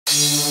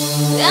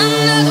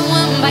Another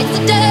one bites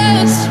the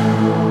dust.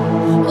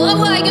 Oh,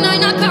 why can I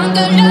not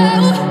conquer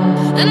love?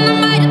 And I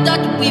might have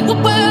thought that we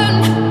would burn.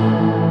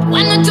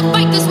 Why not to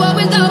fight this war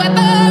with our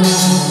weapons?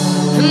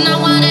 And I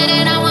wanted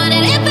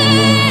it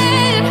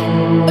bad.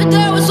 But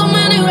there were so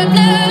many red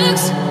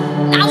flags.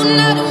 Now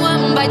another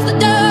one bites the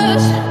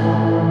dust.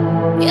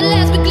 Yeah,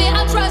 let's be clear,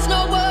 I trust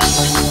no one.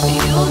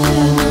 You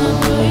did not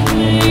break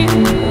me.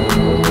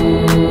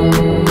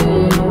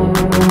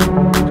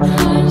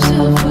 I'm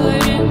still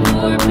fighting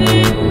for me.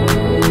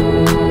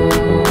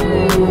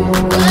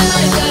 Well,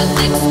 I got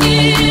thick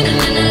skin and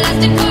an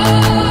elastic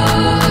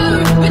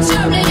core, but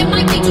your blade, it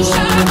might be too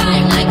sharp.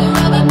 I'm like a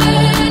rubber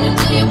band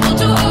until you pull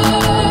too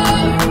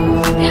hard.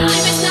 Yeah,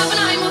 I'm a snap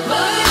and I'm a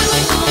bird.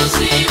 You won't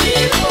see me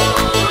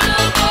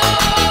forever,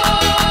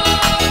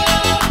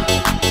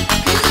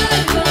 'cause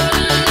I've got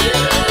an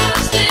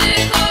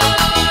elastic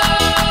heart.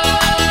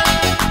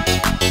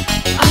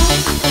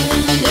 I've got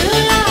an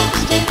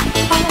elastic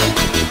heart.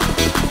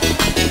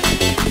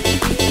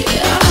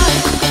 Yeah,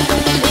 I've got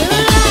an elastic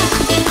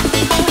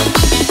heart.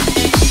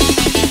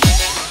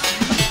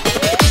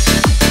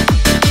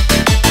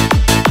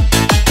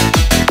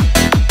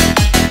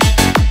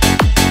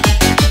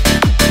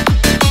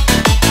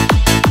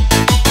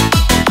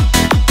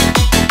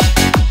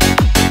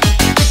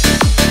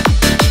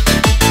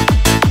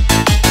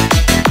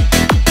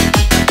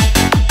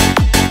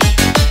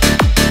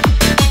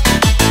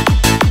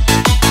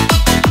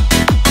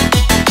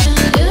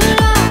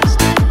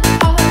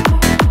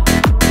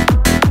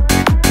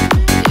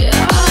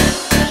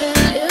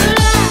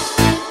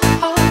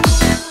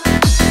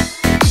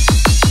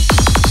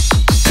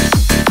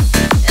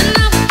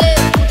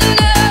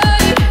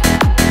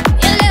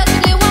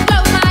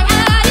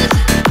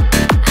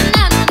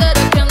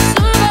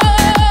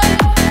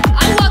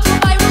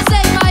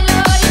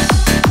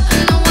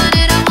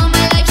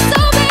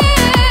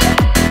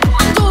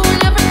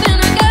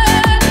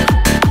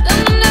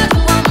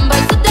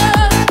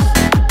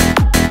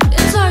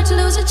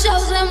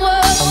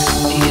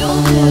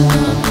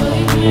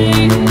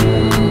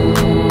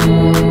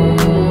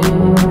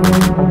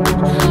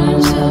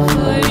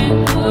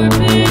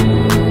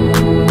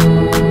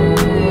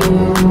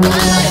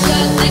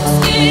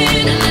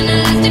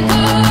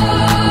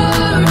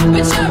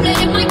 But your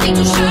blade, it might be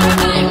too sharp.